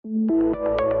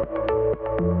Hello,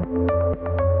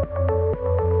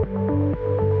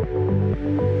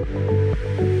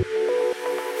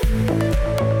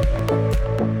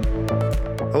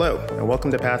 and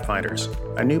welcome to Pathfinders,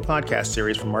 a new podcast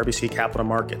series from RBC Capital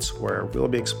Markets, where we'll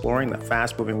be exploring the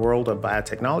fast-moving world of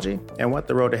biotechnology and what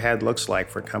the road ahead looks like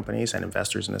for companies and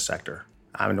investors in the sector.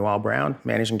 I'm Noel Brown,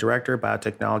 Managing Director,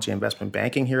 Biotechnology Investment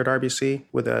Banking here at RBC,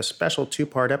 with a special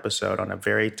two-part episode on a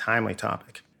very timely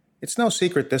topic. It's no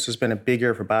secret this has been a big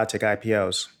year for biotech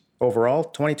IPOs. Overall,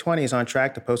 2020 is on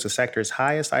track to post the sector's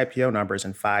highest IPO numbers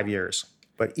in 5 years.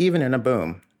 But even in a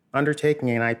boom,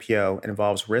 undertaking an IPO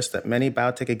involves risks that many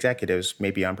biotech executives may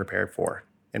be unprepared for.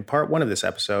 In part one of this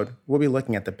episode, we'll be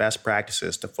looking at the best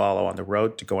practices to follow on the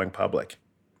road to going public.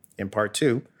 In part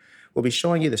two, we'll be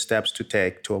showing you the steps to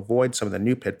take to avoid some of the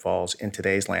new pitfalls in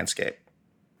today's landscape.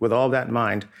 With all of that in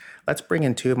mind, let's bring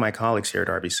in two of my colleagues here at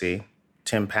RBC,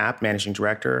 Tim Papp, Managing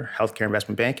Director, Healthcare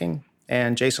Investment Banking,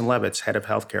 and Jason Levitz, Head of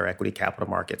Healthcare Equity Capital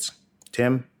Markets.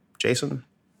 Tim, Jason,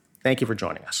 thank you for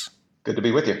joining us. Good to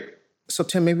be with you. So,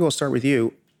 Tim, maybe we'll start with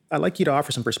you. I'd like you to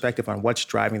offer some perspective on what's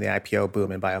driving the IPO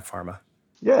boom in biopharma.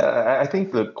 Yeah, I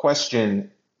think the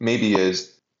question maybe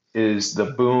is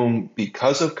the boom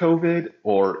because of COVID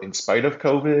or in spite of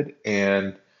COVID?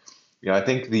 And I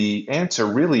think the answer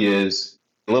really is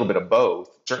a little bit of both.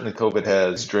 Certainly, COVID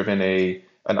has driven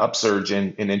an upsurge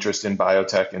in interest in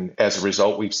biotech, and as a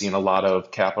result, we've seen a lot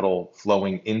of capital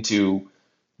flowing into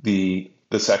the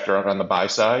sector on the buy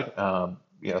side.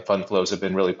 Fund flows have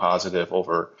been really positive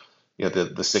over the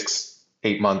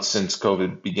 6-8 months since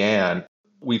COVID began.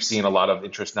 We've seen a lot of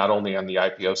interest not only on the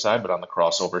IPO side, but on the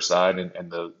crossover side,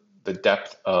 and the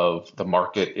depth of the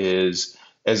market is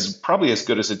probably as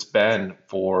good as it's been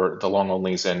for the long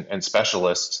onlys and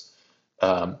specialists.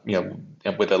 And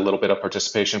with a little bit of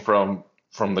participation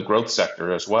from the growth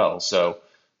sector as well. So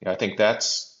I think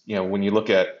that's when you look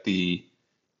at the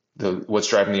what's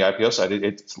driving the IPO side,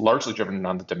 it's largely driven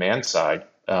on the demand side.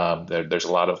 There's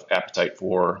a lot of appetite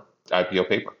for IPO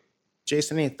paper.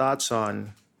 Jason, any thoughts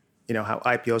on how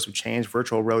IPOs have changed,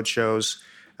 virtual roadshows,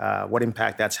 what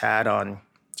impact that's had on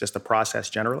just the process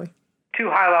generally? Two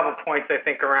high-level points, I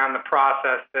think, around the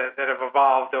process that have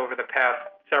evolved over the past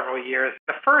several years.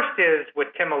 The first is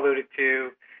what Tim alluded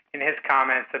to in his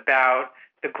comments about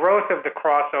the growth of the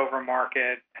crossover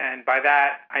market. And by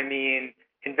that, I mean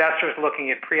investors looking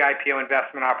at pre-IPO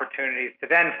investment opportunities to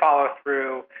then follow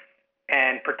through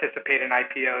and participate in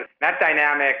IPOs. That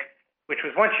dynamic, which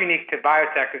was once unique to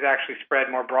biotech, has actually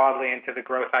spread more broadly into the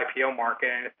growth IPO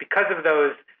market. And it's because of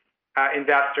those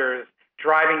investors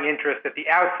driving interest at the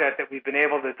outset that we've been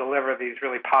able to deliver these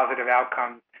really positive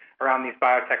outcomes around these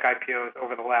biotech IPOs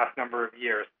over the last number of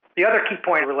years. The other key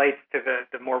point relates to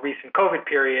the more recent COVID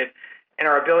period and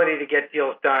our ability to get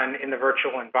deals done in the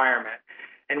virtual environment.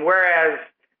 And whereas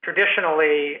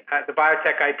traditionally, the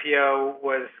biotech IPO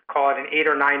was, call it an 8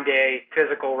 or 9 day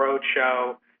physical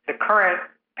roadshow, the current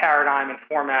paradigm and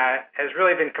format has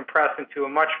really been compressed into a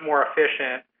much more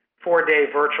efficient 4-day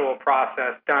virtual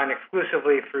process done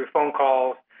exclusively through phone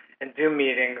calls and Zoom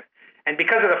meetings. And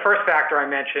because of the first factor I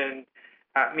mentioned,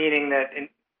 meaning that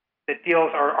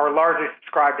deals are largely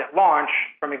subscribed at launch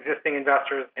from existing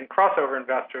investors and crossover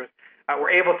investors, we're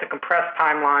able to compress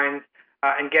timelines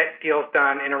and get deals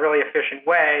done in a really efficient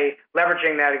way,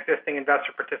 leveraging that existing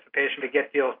investor participation to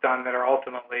get deals done that are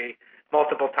ultimately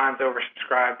multiple times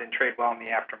oversubscribed and trade well in the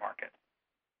aftermarket.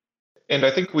 And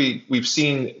I think we've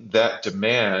seen that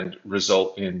demand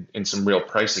result in some real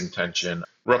pricing tension.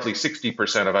 Roughly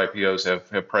 60% of IPOs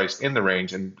have priced in the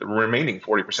range, and the remaining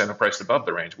 40% have priced above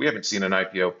the range. We haven't seen an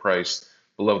IPO price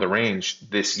below the range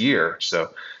this year.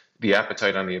 So the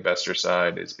appetite on the investor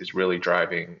side is really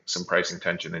driving some pricing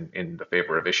tension in the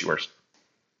favor of issuers.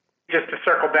 Just to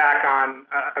circle back on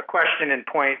a question and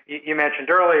point you mentioned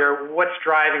earlier, what's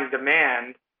driving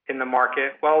demand in the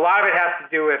market? Well, a lot of it has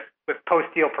to do with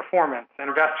post-deal performance and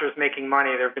investors making money.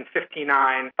 There have been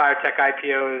 59 biotech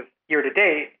IPOs year to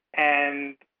date,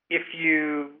 and if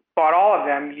you bought all of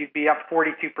them, you'd be up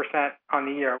 42% on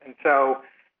the year. And so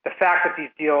the fact that these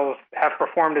deals have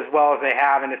performed as well as they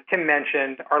have, and as Tim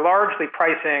mentioned, are largely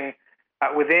pricing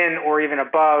within or even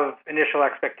above initial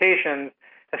expectations,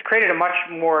 has created a much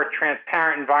more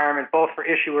transparent environment both for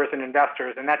issuers and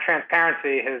investors. And that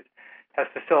transparency has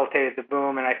facilitated the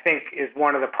boom, and I think is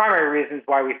one of the primary reasons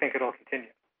why we think it'll continue.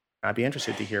 I'd be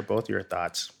interested to hear both your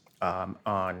thoughts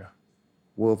on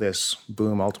will this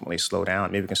boom ultimately slow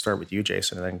down? Maybe we can start with you,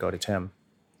 Jason, and then go to Tim.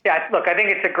 Yeah, look, I think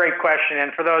it's a great question.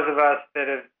 And for those of us that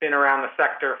have been around the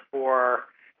sector for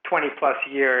 20 plus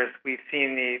years, we've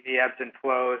seen the ebbs and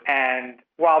flows. And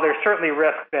while there's certainly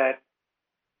risk that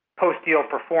post-deal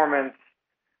performance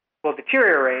will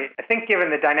deteriorate. I think given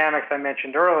the dynamics I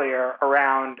mentioned earlier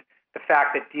around the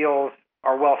fact that deals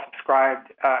are well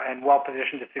subscribed and well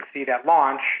positioned to succeed at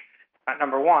launch,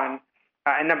 number one,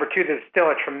 and number two, there's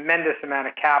still a tremendous amount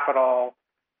of capital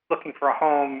looking for a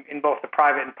home in both the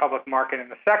private and public market in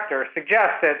the sector,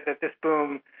 suggests that this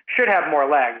boom should have more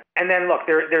legs. And then, look,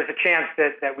 there's a chance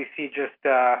that we see just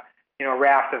a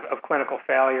raft of clinical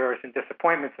failures and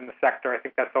disappointments in the sector. I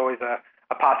think that's always a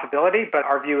possibility, but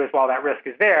our view is while that risk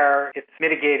is there, it's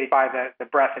mitigated by the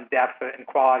breadth and depth and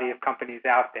quality of companies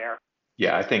out there.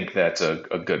 Yeah, I think that's a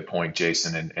good point,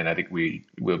 Jason. And I think we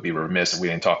will be remiss if we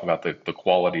didn't talk about the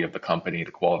quality of the company,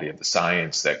 the quality of the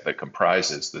science that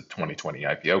comprises the 2020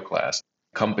 IPO class.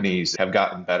 Companies have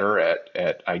gotten better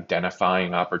at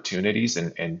identifying opportunities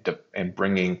and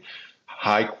bringing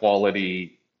high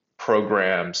quality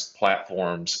programs,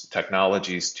 platforms,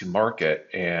 technologies to market,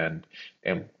 and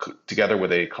together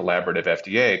with a collaborative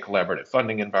FDA, collaborative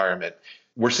funding environment,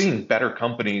 we're seeing better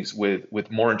companies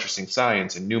with more interesting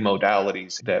science and new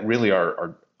modalities that really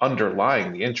are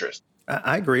underlying the interest.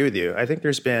 I agree with you. I think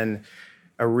there's been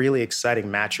a really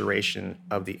exciting maturation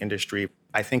of the industry.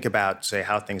 I think about, say,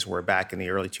 how things were back in the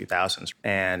early 2000s,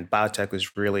 and biotech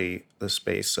was really the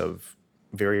space of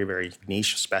very, very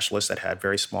niche specialists that had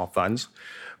very small funds.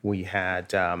 We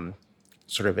had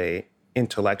sort of a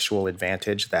intellectual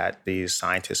advantage that these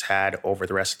scientists had over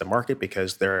the rest of the market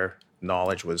because their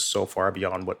knowledge was so far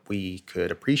beyond what we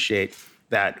could appreciate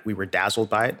that we were dazzled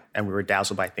by it, and we were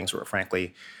dazzled by things that were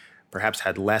frankly perhaps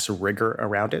had less rigor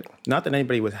around it. Not that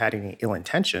anybody had any ill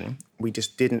intention. We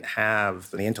just didn't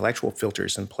have the intellectual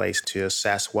filters in place to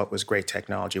assess what was great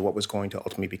technology, what was going to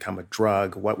ultimately become a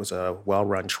drug, what was a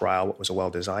well-run trial, what was a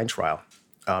well-designed trial.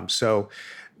 So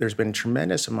there's been a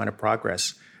tremendous amount of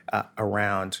progress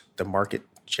around the market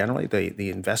generally, the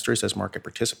investors as market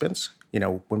participants.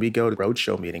 When we go to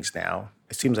roadshow meetings now,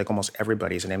 it seems like almost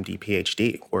everybody's an MD,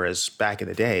 PhD, whereas back in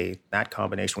the day, that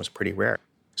combination was pretty rare.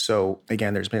 So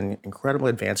again, there's been incredible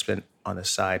advancement on the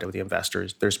side of the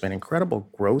investors. There's been incredible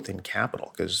growth in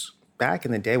capital because back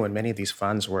in the day when many of these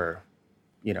funds were,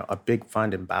 a big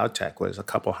fund in biotech was a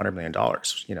couple $100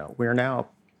 million. We're now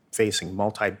facing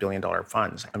multi-billion-dollar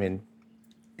funds. I mean,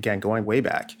 again, going way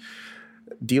back,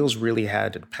 deals really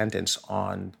had a dependence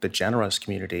on the generalist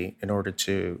community in order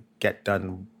to get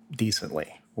done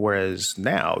decently. Whereas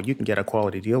now you can get a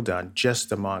quality deal done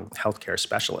just among healthcare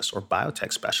specialists or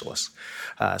biotech specialists.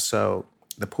 So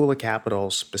the pool of capital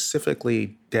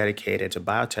specifically dedicated to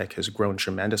biotech has grown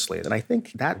tremendously. And I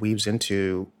think that weaves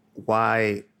into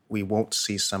why we won't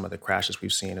see some of the crashes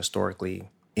we've seen historically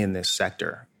in this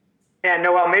sector. And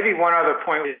Noel, maybe one other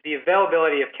point is the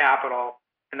availability of capital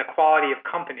and the quality of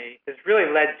company has really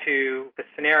led to the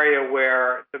scenario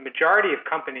where the majority of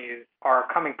companies are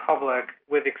coming public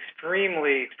with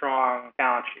extremely strong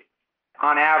balance sheets.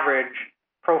 On average,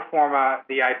 pro forma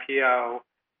the IPO,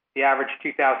 the average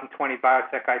 2020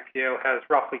 biotech IPO has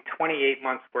roughly 28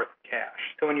 months worth of cash.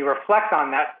 So when you reflect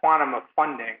on that quantum of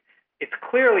funding, it's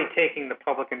clearly taking the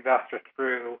public investor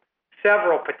through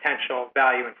several potential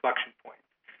value inflection points.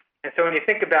 And so when you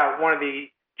think about one of the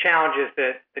challenges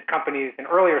that companies in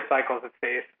earlier cycles have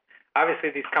faced, obviously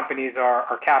these companies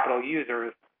are capital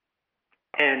users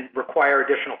and require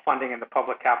additional funding in the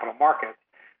public capital markets.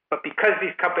 But because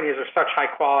these companies are such high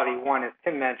quality, one, as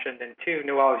Tim mentioned, and two,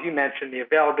 Noel, as you mentioned, the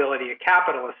availability of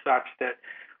capital is such that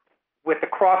with the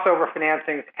crossover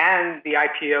financings and the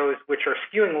IPOs, which are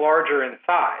skewing larger in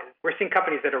size, we're seeing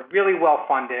companies that are really well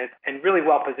funded and really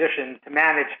well positioned to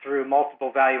manage through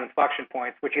multiple value inflection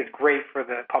points, which is great for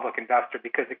the public investor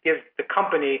because it gives the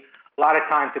company a lot of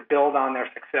time to build on their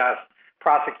success,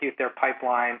 prosecute their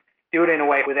pipeline, do it in a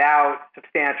way without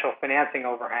substantial financing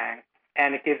overhang,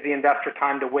 and it gives the investor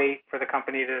time to wait for the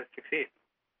company to succeed.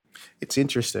 It's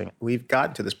interesting. We've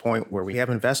gotten to this point where we have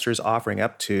investors offering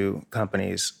up to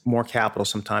companies more capital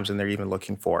sometimes than they're even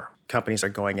looking for. Companies are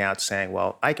going out saying,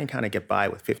 well, I can kind of get by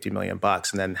with $50 million, and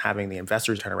then having the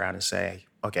investors turn around and say,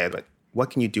 okay, but what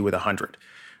can you do with 100,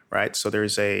 right? So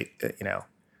there's to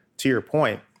your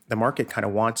point, the market kind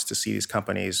of wants to see these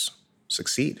companies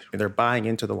succeed. They're buying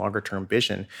into the longer term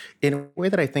vision in a way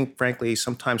that I think, frankly,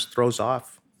 sometimes throws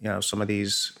off, some of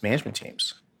these management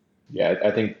teams. Yeah,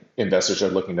 I think investors are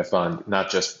looking to fund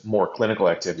not just more clinical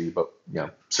activity, but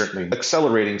certainly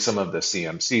accelerating some of the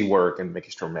CMC work and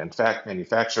making sure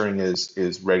manufacturing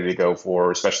is ready to go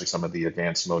for, especially some of the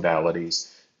advanced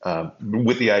modalities,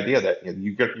 with the idea that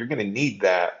you're going to need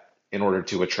that in order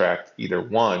to attract either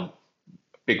one,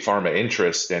 big pharma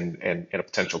interest and a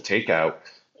potential takeout,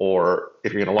 or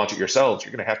if you're going to launch it yourselves,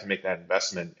 you're going to have to make that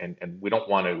investment. And we don't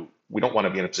want to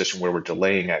be in a position where we're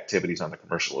delaying activities on the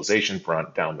commercialization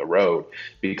front down the road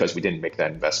because we didn't make that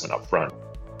investment up front.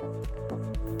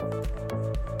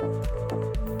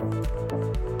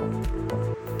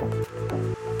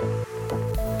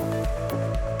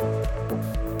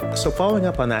 So following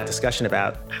up on that discussion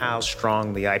about how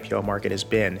strong the IPO market has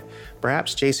been,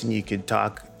 perhaps, Jason, you could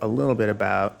talk a little bit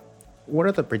about what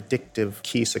are the predictive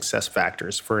key success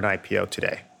factors for an IPO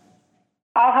today?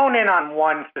 I'll hone in on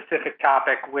one specific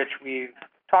topic, which we've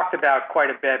talked about quite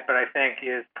a bit, but I think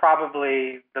is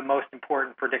probably the most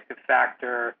important predictive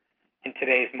factor in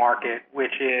today's market,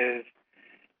 which is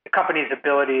the company's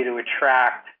ability to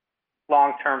attract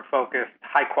long-term focused,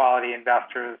 high-quality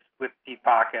investors with deep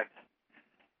pockets.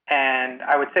 And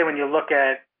I would say when you look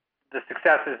at the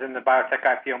successes in the biotech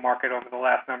IPO market over the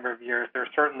last number of years, there's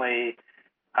certainly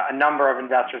a number of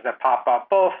investors that pop up,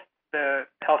 both the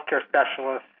healthcare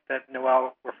specialists that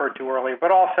Noel referred to earlier, but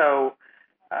also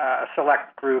a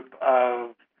select group of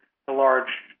the large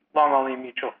long-only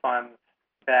mutual funds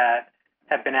that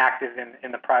have been active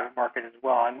in the private market as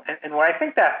well. And what I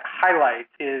think that highlights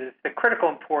is the critical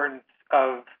importance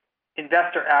of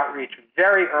investor outreach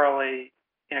very early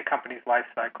in a company's life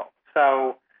cycle.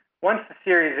 So once the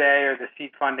Series A or the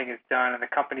seed funding is done and the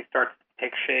company starts to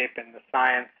take shape and the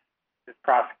science is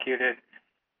prosecuted,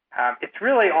 it's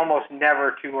really almost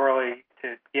never too early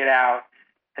to get out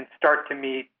and start to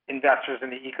meet investors in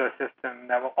the ecosystem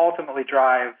that will ultimately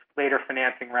drive later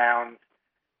financing rounds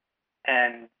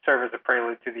and serve as a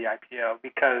prelude to the IPO.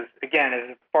 Because, again,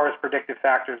 as far as predictive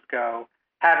factors go,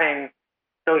 having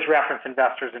those reference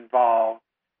investors involved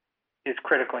is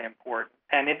critically important.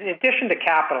 And in addition to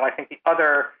capital, I think the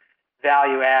other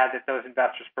value add that those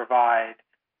investors provide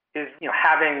is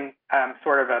having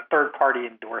sort of a third-party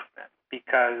endorsement,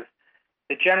 because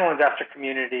the general investor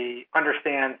community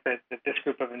understands that this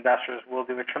group of investors will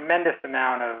do a tremendous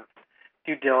amount of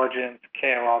due diligence,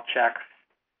 KOL checks,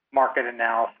 market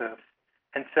analysis.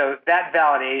 And so that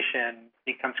validation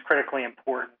becomes critically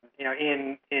important.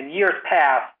 In years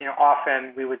past,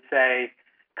 often we would say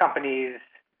companies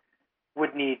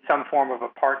would need some form of a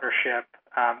partnership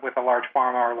with a large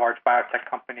pharma or a large biotech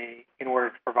company in order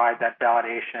to provide that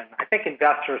validation. I think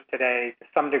investors today, to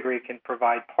some degree, can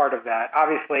provide part of that.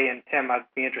 Obviously, and Tim, I'd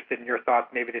be interested in your thoughts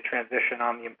maybe to transition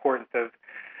on the importance of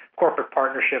corporate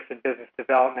partnerships and business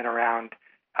development around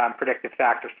predictive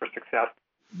factors for success.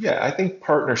 Yeah, I think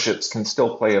partnerships can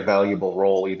still play a valuable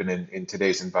role even in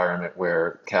today's environment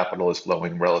where capital is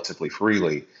flowing relatively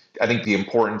freely. I think the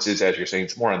importance is, as you're saying,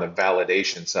 it's more on the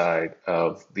validation side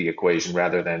of the equation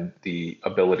rather than the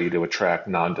ability to attract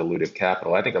non-dilutive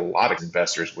capital. I think a lot of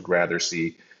investors would rather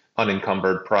see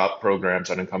unencumbered programs,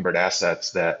 unencumbered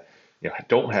assets that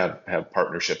don't have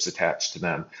partnerships attached to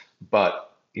them.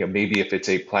 But maybe if it's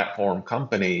a platform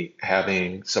company,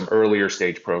 having some earlier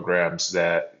stage programs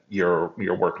that you're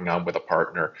working on with a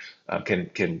partner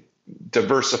can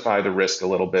diversify the risk a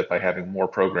little bit by having more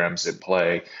programs in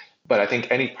play. But I think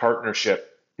any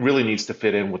partnership really needs to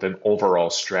fit in with an overall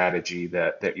strategy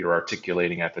that you're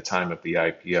articulating at the time of the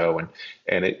IPO.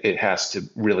 And it has to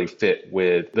really fit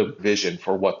with the vision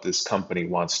for what this company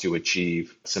wants to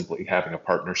achieve. Simply having a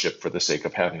partnership for the sake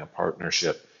of having a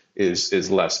partnership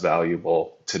is less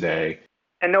valuable today.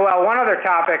 And Noel, one other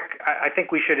topic I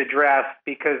think we should address,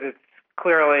 because it's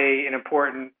clearly an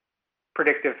important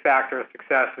predictive factor of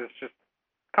success, is just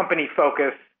company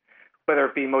focus, whether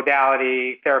it be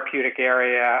modality, therapeutic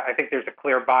area. I think there's a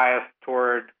clear bias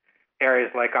toward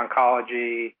areas like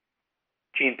oncology,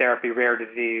 gene therapy, rare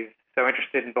disease. So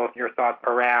interested in both your thoughts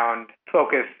around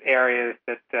focus areas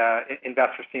that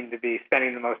investors seem to be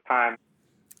spending the most time.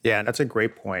 Yeah, that's a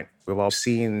great point. We've all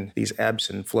seen these ebbs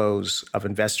and flows of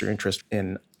investor interest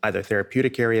in either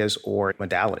therapeutic areas or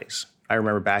modalities. I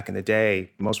remember back in the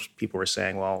day, most people were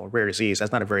saying, well, rare disease,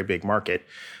 that's not a very big market.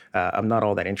 I'm not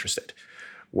all that interested.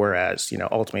 Whereas,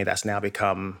 ultimately that's now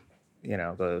become,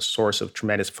 the source of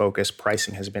tremendous focus.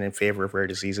 Pricing has been in favor of rare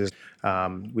diseases.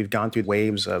 We've gone through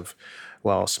waves of,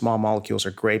 small molecules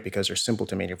are great because they're simple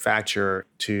to manufacture,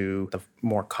 to the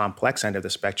more complex end of the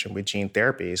spectrum with gene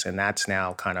therapies. And that's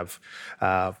now kind of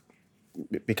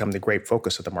become the great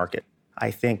focus of the market.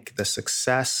 I think the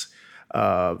success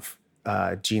of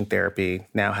gene therapy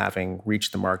now having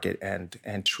reached the market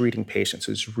and treating patients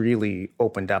has really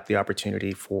opened up the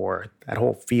opportunity for that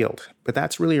whole field. But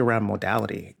that's really around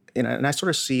modality. And I sort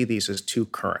of see these as two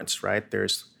currents, right?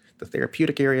 There's the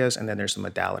therapeutic areas, and then there's the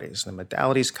modalities. The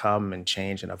modalities come and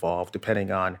change and evolve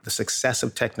depending on the success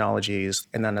of technologies.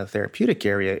 And then the therapeutic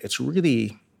area, it's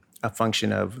really a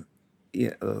function of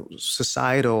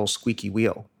societal squeaky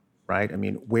wheel, right? I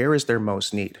mean, where is there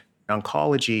most need?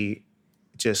 Oncology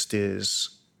just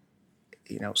is,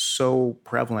 so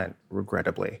prevalent,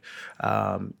 regrettably.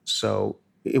 So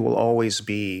it will always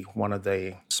be one of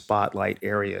the spotlight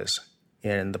areas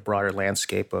in the broader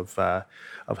landscape of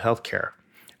healthcare.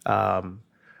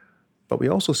 But we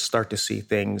also start to see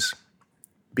things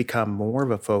become more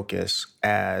of a focus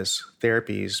as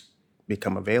therapies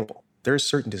become available. There are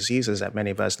certain diseases that many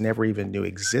of us never even knew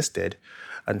existed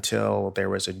until there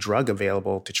was a drug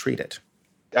available to treat it.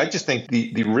 I just think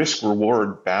the risk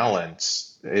reward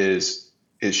balance is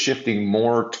shifting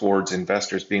more towards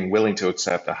investors being willing to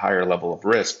accept a higher level of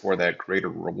risk for that greater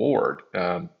reward.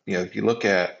 If you look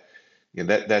at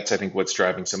that's I think what's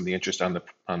driving some of the interest on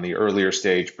the earlier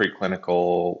stage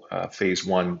preclinical phase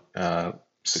one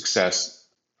success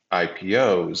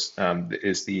IPOs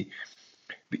is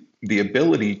the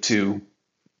ability to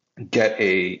get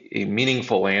a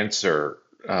meaningful answer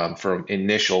from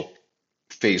initial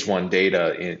phase one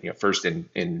data first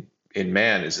in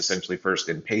man is essentially first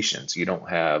in patients. You don't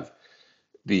have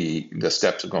the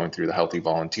steps of going through the healthy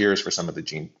volunteers for any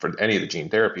of the gene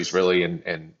therapies really,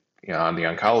 and on the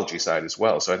oncology side as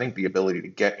well. So I think the ability to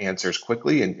get answers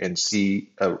quickly and see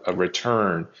a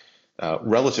return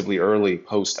relatively early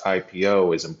post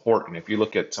IPO is important. If you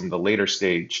look at some of the later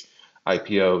stage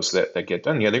IPOs that get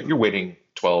done, you're waiting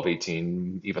 12,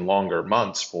 18, even longer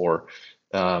months for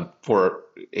a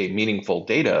meaningful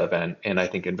data event. And I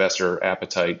think investor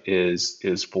appetite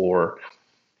is for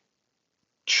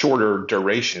shorter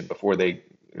duration before they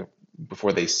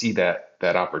see that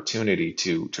opportunity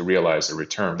to realize the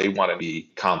return. They want to be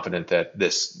confident that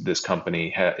this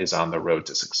company is on the road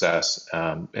to success.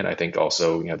 And I think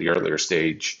also, the earlier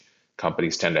stage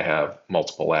companies tend to have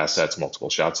multiple assets, multiple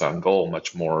shots on goal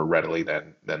much more readily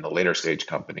than the later stage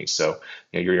companies. So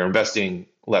you're investing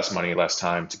less money, less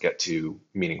time to get to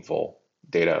meaningful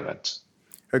data events.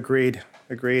 Agreed.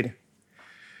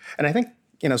 And I think,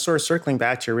 sort of circling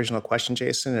back to your original question,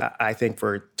 Jason, I think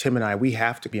for Tim and I, we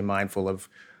have to be mindful of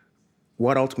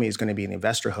what ultimately is going to be an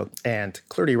investor hook. And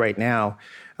clearly right now,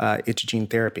 it's gene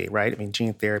therapy, right? I mean,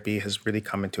 gene therapy has really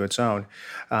come into its own.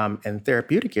 And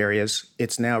therapeutic areas,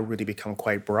 it's now really become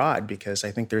quite broad because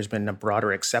I think there's been a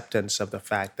broader acceptance of the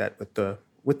fact that with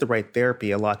the right therapy,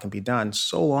 a lot can be done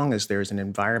so long as there's an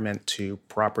environment to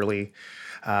properly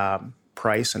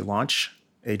price and launch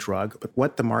a drug. But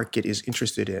what the market is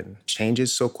interested in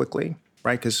changes so quickly,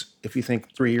 right? Because if you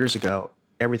think 3 years ago,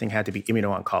 everything had to be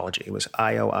immuno-oncology. It was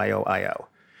IO.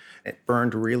 It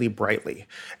burned really brightly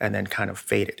and then kind of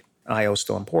faded. IO is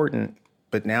still important,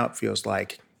 but now it feels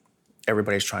like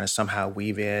everybody's trying to somehow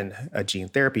weave in a gene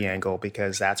therapy angle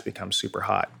because that's become super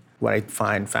hot. What I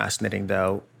find fascinating,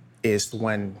 though, is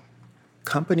when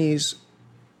companies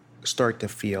start to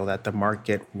feel that the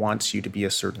market wants you to be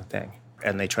a certain thing,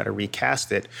 and they try to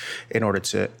recast it in order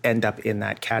to end up in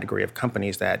that category of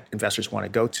companies that investors want to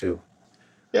go to.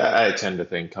 Yeah, I tend to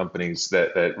think companies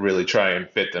that really try and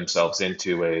fit themselves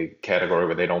into a category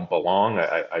where they don't belong,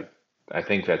 I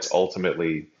think that's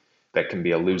ultimately, that can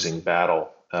be a losing battle,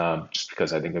 just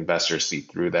because I think investors see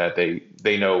through that.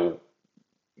 They know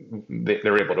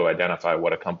they're able to identify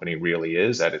what a company really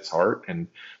is at its heart. And,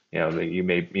 you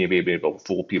may be able to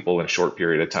fool people in a short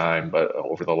period of time, but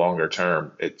over the longer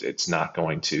term, it's not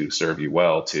going to serve you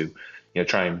well to,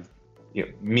 try and,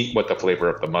 meet what the flavor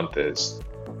of the month is.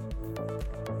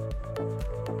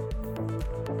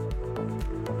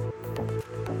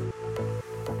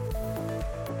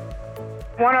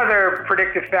 One other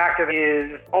predictive factor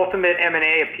is ultimate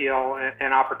M&A appeal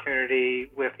and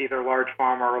opportunity with either large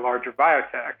pharma or larger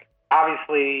biotech.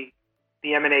 Obviously,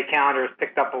 the M&A calendar has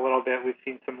picked up a little bit. We've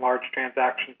seen some large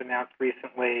transactions announced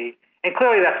recently. And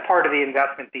clearly that's part of the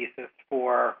investment thesis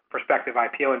for prospective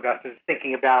IPO investors,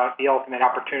 thinking about the ultimate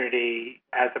opportunity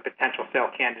as a potential sale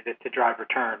candidate to drive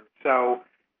returns. So,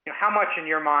 how much in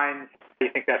your mind do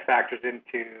you think that factors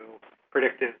into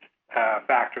predictive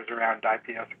factors around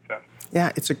IPO success?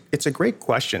 Yeah, it's a great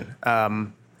question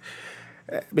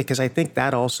because I think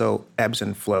that also ebbs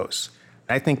and flows.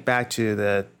 I think back to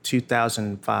the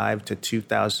 2005 to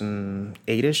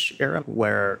 2008-ish era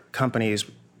where companies,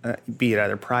 be it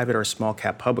either private or small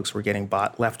cap publics, were getting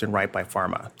bought left and right by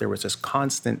pharma. There was this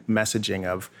constant messaging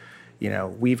of,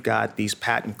 we've got these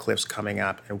patent cliffs coming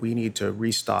up and we need to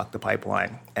restock the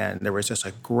pipeline. And there was just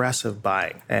aggressive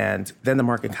buying. And then the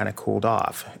market kind of cooled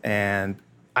off. And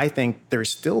I think there's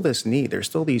still this need. There's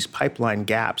still these pipeline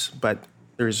gaps, but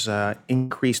there's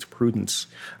increased prudence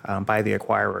by the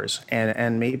acquirers.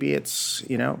 And maybe it's,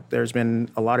 there's been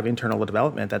a lot of internal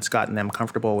development that's gotten them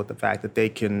comfortable with the fact that they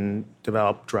can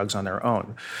develop drugs on their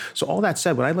own. So all that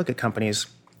said, when I look at companies,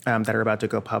 that are about to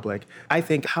go public. I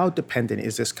think, how dependent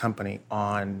is this company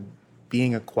on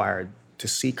being acquired to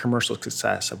see commercial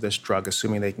success of this drug,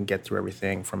 assuming they can get through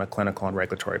everything from a clinical and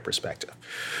regulatory perspective?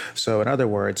 So in other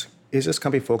words, is this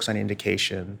company focused on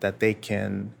indication that they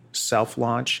can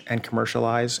self-launch and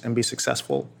commercialize and be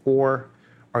successful, or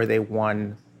are they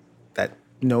one that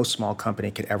no small company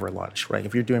could ever launch, right?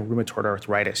 If you're doing rheumatoid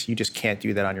arthritis, you just can't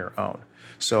do that on your own.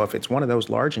 So if it's one of those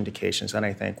large indications, then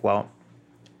I think, well,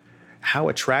 how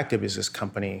attractive is this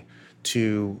company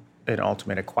to an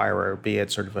ultimate acquirer, be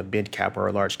it sort of a mid-cap or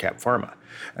a large-cap pharma?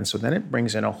 And so then it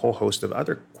brings in a whole host of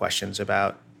other questions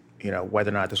about, whether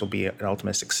or not this will be an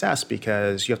ultimate success,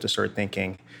 because you have to start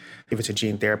thinking, if it's a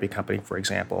gene therapy company, for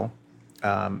example,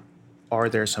 are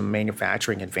there some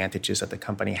manufacturing advantages that the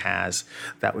company has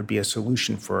that would be a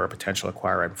solution for a potential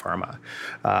acquirer in pharma?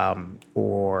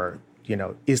 Or,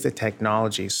 is the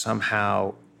technology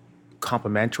somehow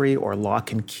complementary or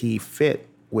lock and key fit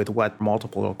with what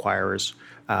multiple acquirers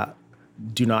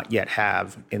do not yet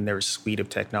have in their suite of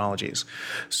technologies?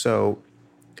 So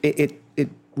it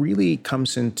really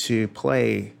comes into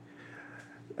play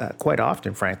quite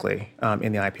often, frankly,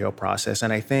 in the IPO process.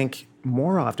 And I think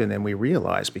more often than we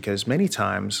realize, because many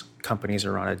times companies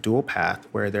are on a dual path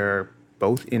where they're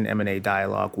both in M&A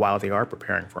dialogue while they are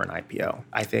preparing for an IPO.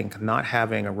 I think not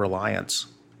having a reliance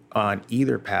on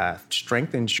either path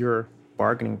strengthens your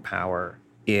bargaining power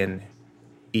in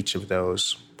each of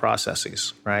those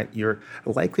processes, right? You're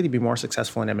likely to be more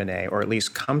successful in M&A, or at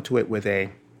least come to it with a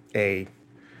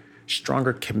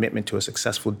stronger commitment to a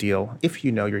successful deal if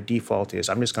your default is,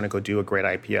 I'm just going to go do a great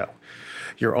IPO.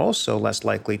 You're also less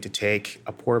likely to take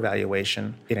a poor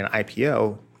valuation in an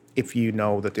IPO if you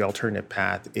know that the alternative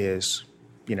path is,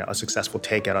 a successful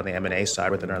takeout on the M&A side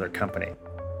with another company.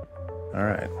 All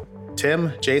right.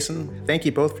 Tim, Jason, thank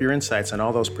you both for your insights on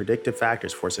all those predictive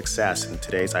factors for success in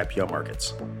today's IPO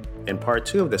markets. In part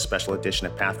 2 of this special edition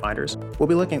of Pathfinders, we'll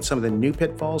be looking at some of the new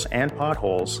pitfalls and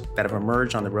potholes that have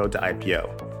emerged on the road to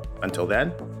IPO. Until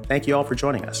then, thank you all for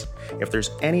joining us. If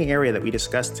there's any area that we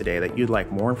discussed today that you'd like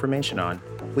more information on,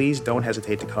 please don't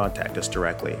hesitate to contact us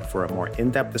directly for a more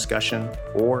in-depth discussion,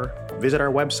 or visit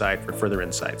our website for further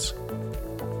insights.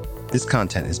 This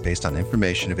content is based on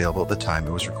information available at the time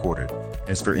it was recorded and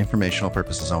is for informational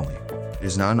purposes only. It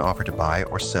is not an offer to buy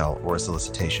or sell or a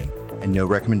solicitation, and no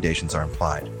recommendations are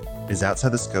implied. It is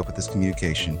outside the scope of this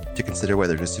communication to consider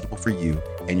whether it is suitable for you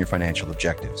and your financial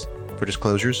objectives. For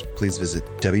disclosures, please visit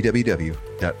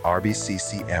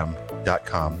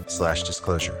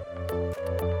www.rbccm.com/disclosure.